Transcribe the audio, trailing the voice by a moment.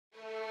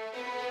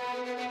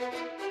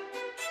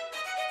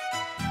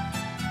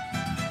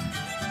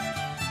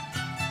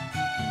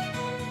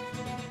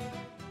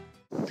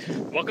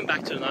Welcome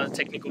back to another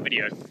technical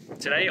video.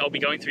 Today I'll be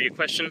going through your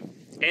question,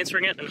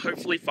 answering it, and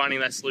hopefully finding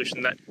that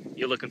solution that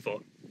you're looking for.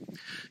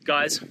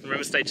 Guys, remember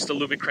to stay just a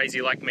little bit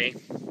crazy like me,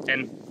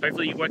 and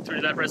hopefully you work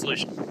through that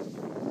resolution.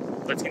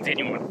 Let's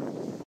continue on.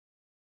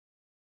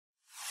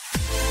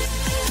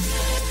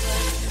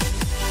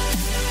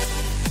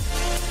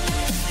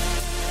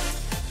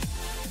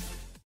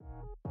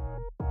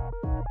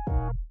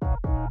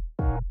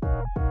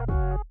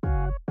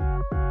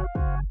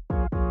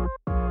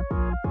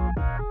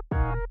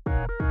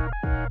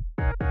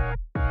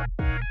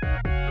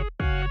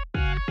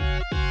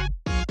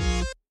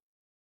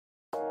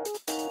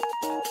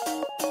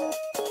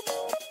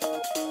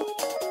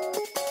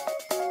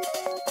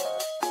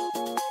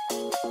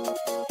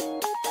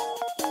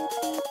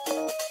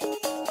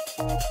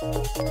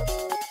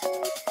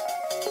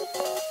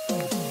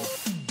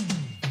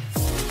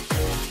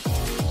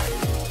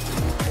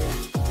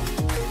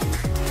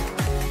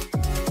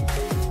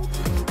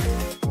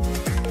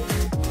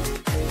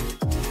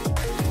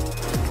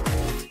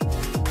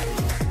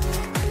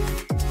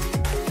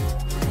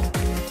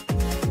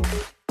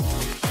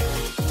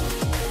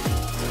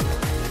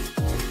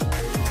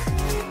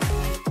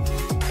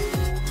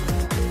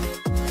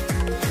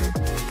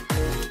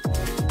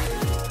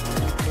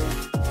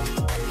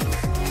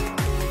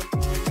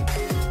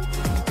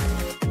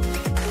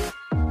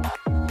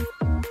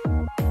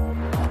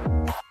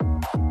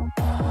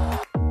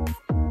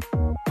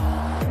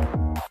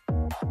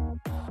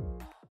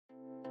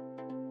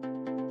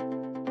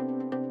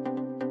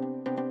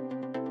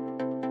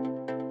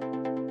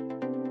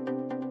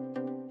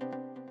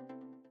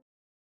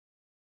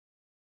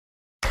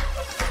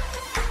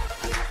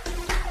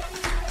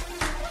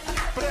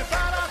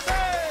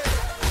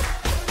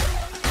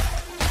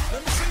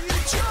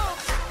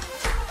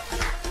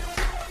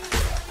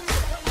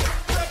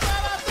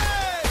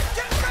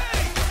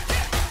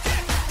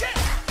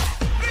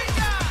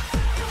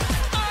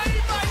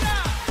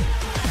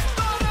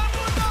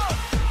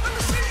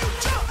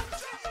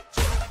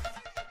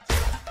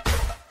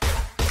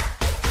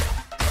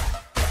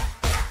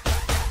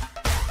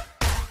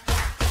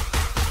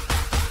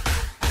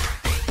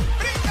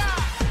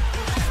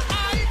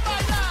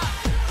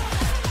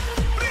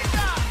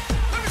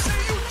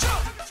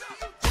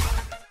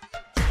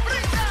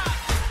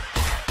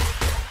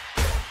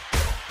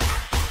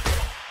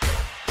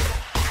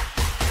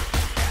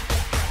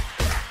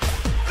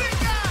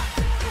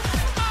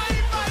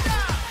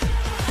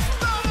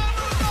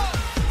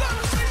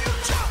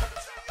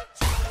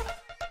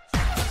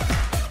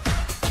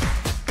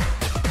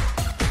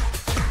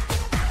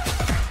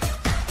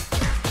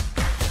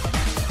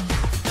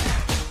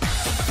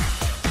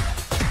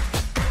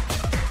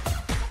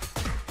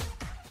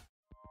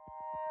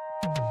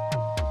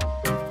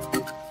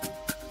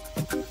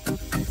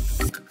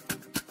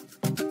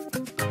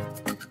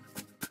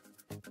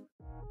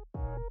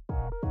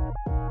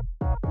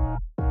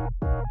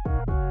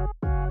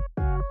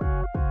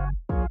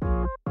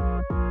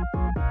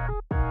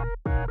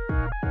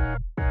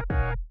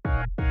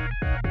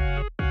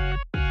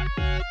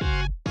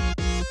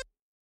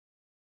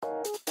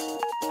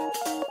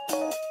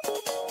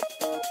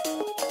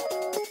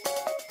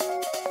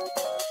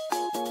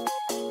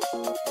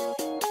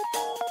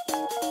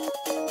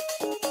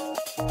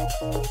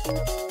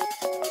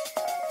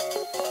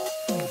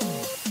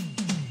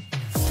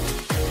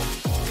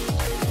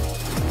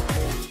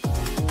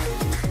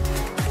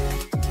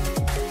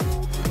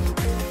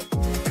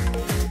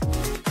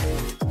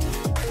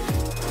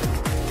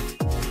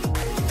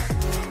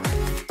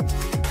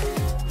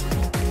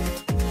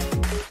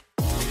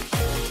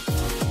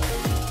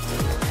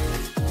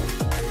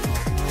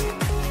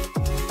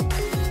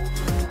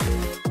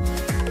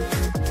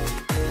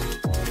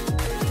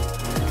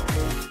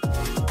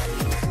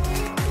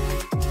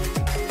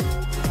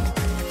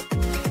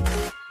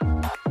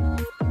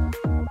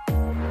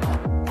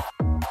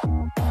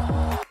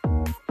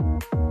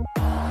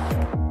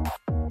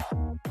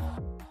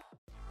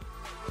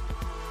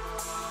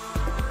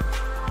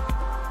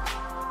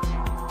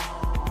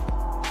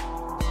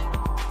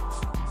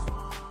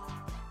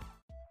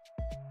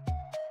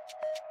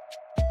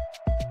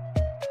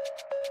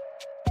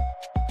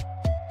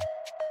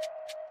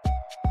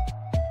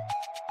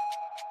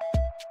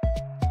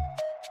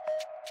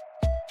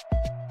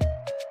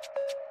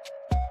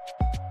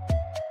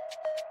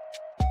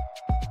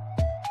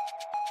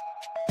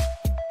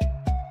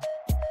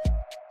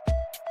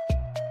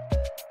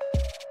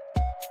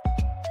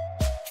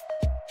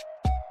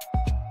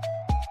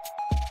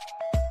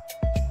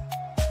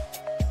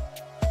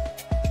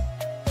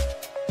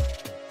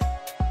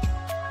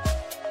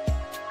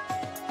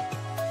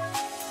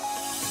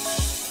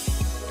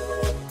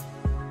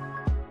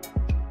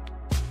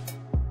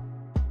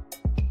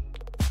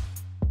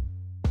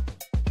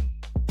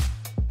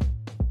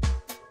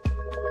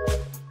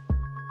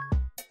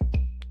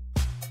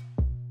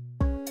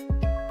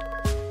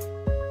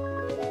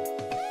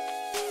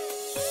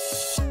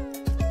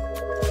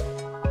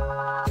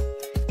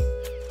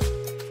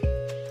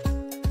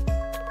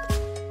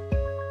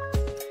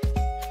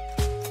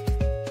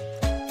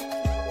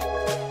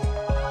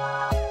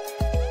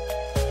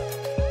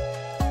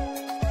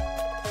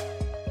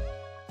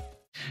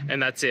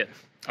 And that's it.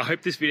 I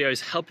hope this video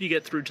has helped you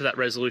get through to that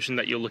resolution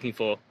that you're looking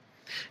for.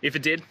 If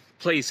it did,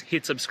 please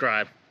hit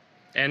subscribe.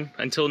 And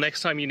until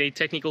next time you need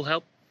technical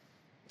help,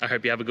 I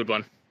hope you have a good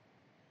one.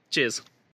 Cheers.